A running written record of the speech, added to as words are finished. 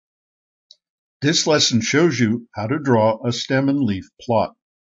This lesson shows you how to draw a stem and leaf plot.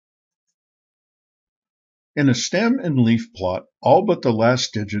 In a stem and leaf plot, all but the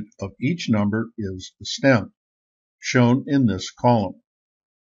last digit of each number is the stem, shown in this column.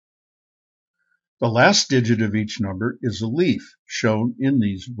 The last digit of each number is a leaf, shown in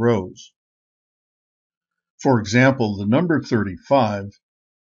these rows. For example, the number 35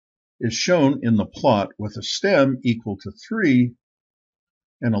 is shown in the plot with a stem equal to 3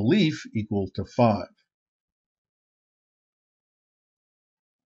 and a leaf equal to 5.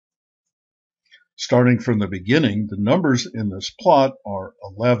 Starting from the beginning, the numbers in this plot are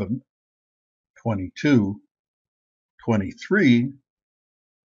 11, 22, 23,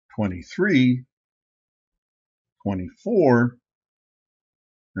 23, 24,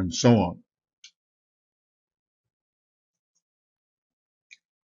 and so on.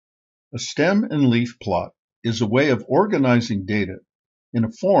 A stem and leaf plot is a way of organizing data in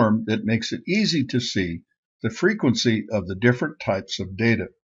a form that makes it easy to see the frequency of the different types of data.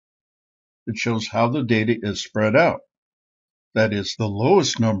 It shows how the data is spread out. That is, the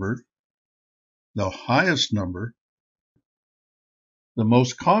lowest number, the highest number, the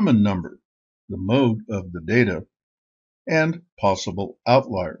most common number, the mode of the data, and possible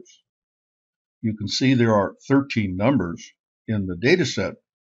outliers. You can see there are 13 numbers in the data set,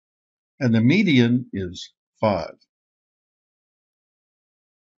 and the median is 5.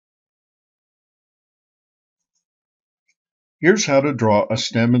 Here's how to draw a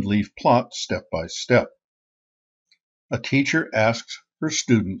stem and leaf plot step by step. A teacher asks her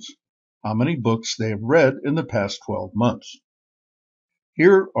students how many books they have read in the past 12 months.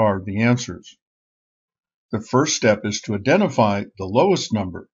 Here are the answers. The first step is to identify the lowest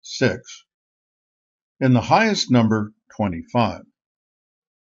number, 6, and the highest number, 25.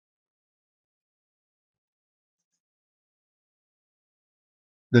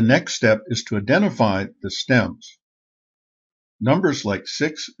 The next step is to identify the stems. Numbers like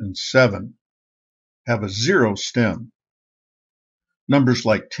 6 and 7 have a 0 stem. Numbers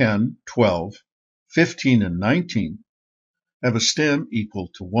like 10, 12, 15, and 19 have a stem equal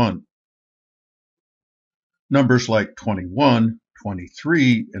to 1. Numbers like 21,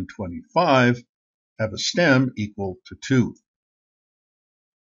 23, and 25 have a stem equal to 2.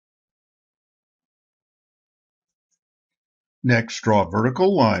 Next, draw a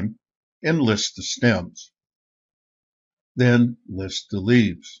vertical line and list the stems. Then list the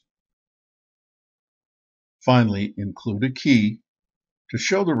leaves. Finally, include a key to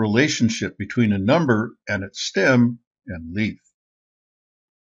show the relationship between a number and its stem and leaf.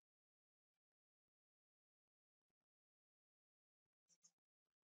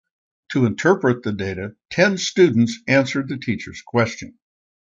 To interpret the data, 10 students answered the teacher's question.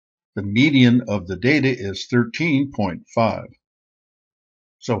 The median of the data is 13.5.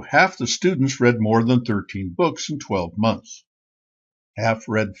 So half the students read more than 13 books in 12 months. Half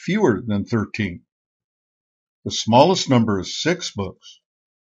read fewer than 13. The smallest number is 6 books.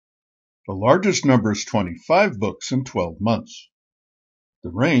 The largest number is 25 books in 12 months. The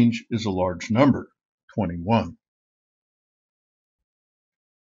range is a large number, 21.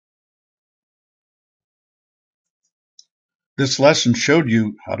 This lesson showed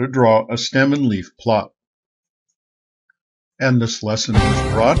you how to draw a stem and leaf plot. And this lesson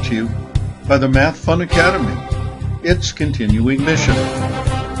was brought to you by the Math Fun Academy. Its continuing mission: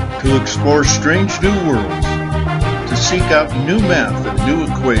 to explore strange new worlds, to seek out new math and new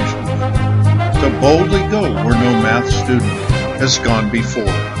equations, to boldly go where no math student has gone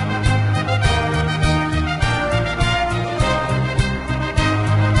before.